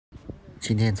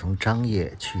今天从张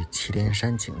掖去祁连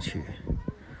山景区，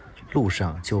路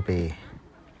上就被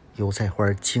油菜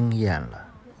花惊艳了，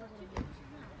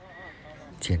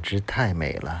简直太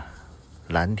美了！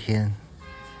蓝天、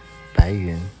白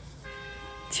云、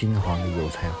金黄的油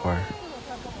菜花。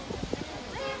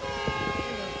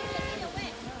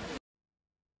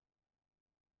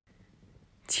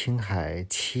青海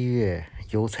7月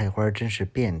油菜花真是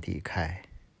遍地开，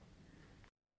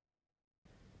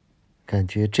感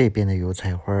觉这边的油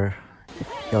菜花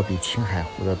要比青海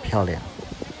湖的漂亮。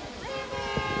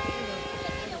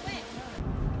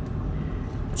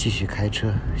继续开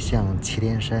车向祁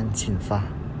连山进发。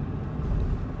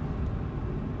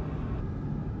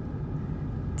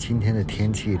今天的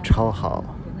天气超好，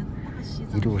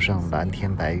一路上蓝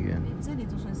天白云。这里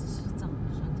都算是西藏，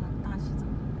算大西藏。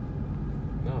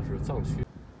那是藏区。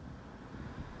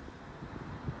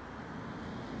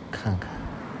看看，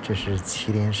这是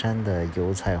祁连山的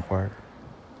油菜花。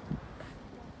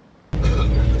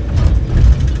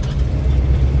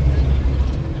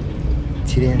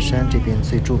祁连山这边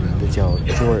最著名的叫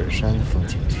卓尔山风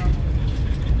景区，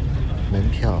门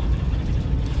票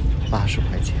80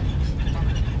块钱。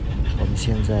我们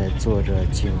现在坐着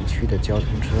景区的交通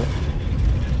车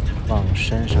往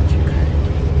山上去开，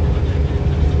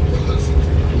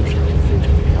路上非常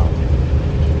漂亮。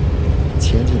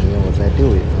前几年我在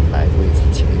6月份来过一次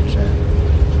祁连山，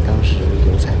当时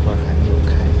油菜花还没有开。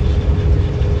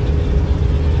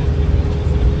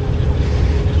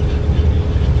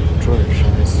卓尔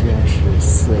山虽然是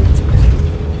4A 景区，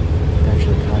但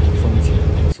是它的风景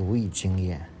足以惊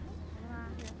艳，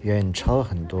远超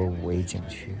很多5A 景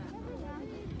区。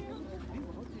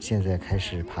现在开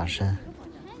始爬山，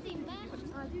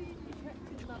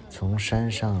从山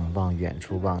上往远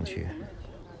处望去，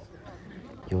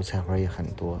油菜花也很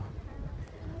多，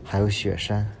还有雪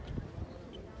山。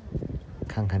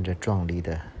看看这壮丽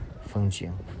的风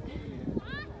景。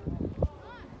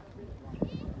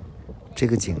这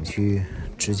个景区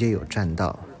直接有栈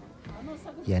道，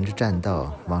沿着栈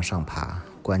道往上爬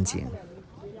观景，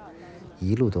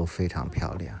一路都非常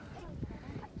漂亮，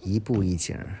一步一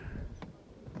景，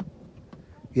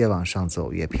越往上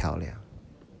走越漂亮。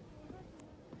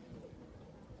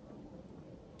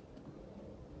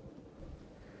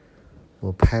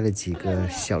我拍了几个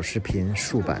小视频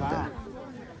竖版的，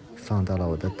放到了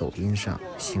我的抖音上，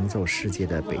行走世界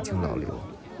的北京老刘，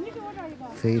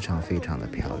非常非常的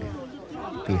漂亮，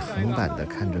比横版的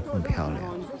看着更漂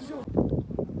亮。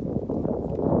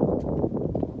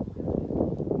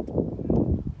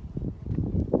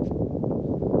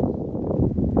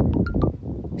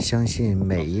相信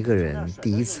每一个人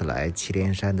第一次来祁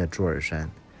连山的卓尔山，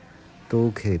都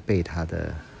可以被它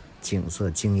的景色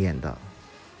惊艳到。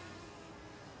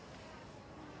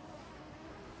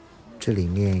这里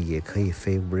面也可以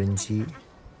飞无人机，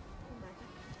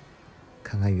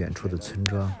看看远处的村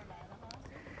庄。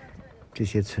这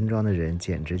些村庄的人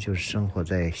简直就是生活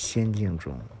在仙境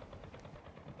中。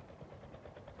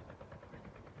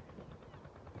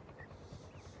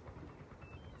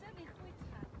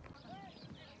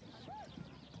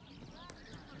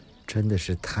真的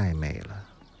是太美了，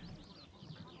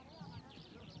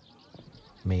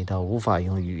美到无法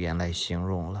用语言来形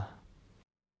容了。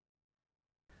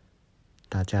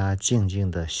大家静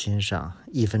静地欣赏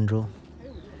1分钟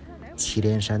祁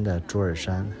连山的卓尔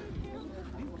山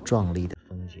壮丽的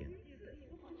风景。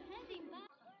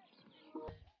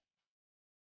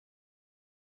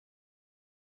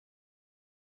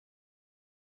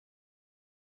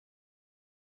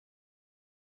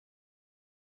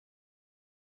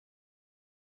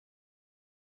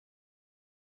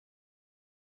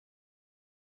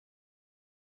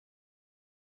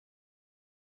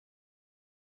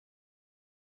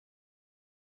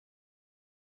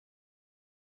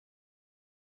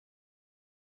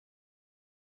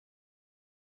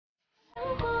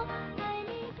如果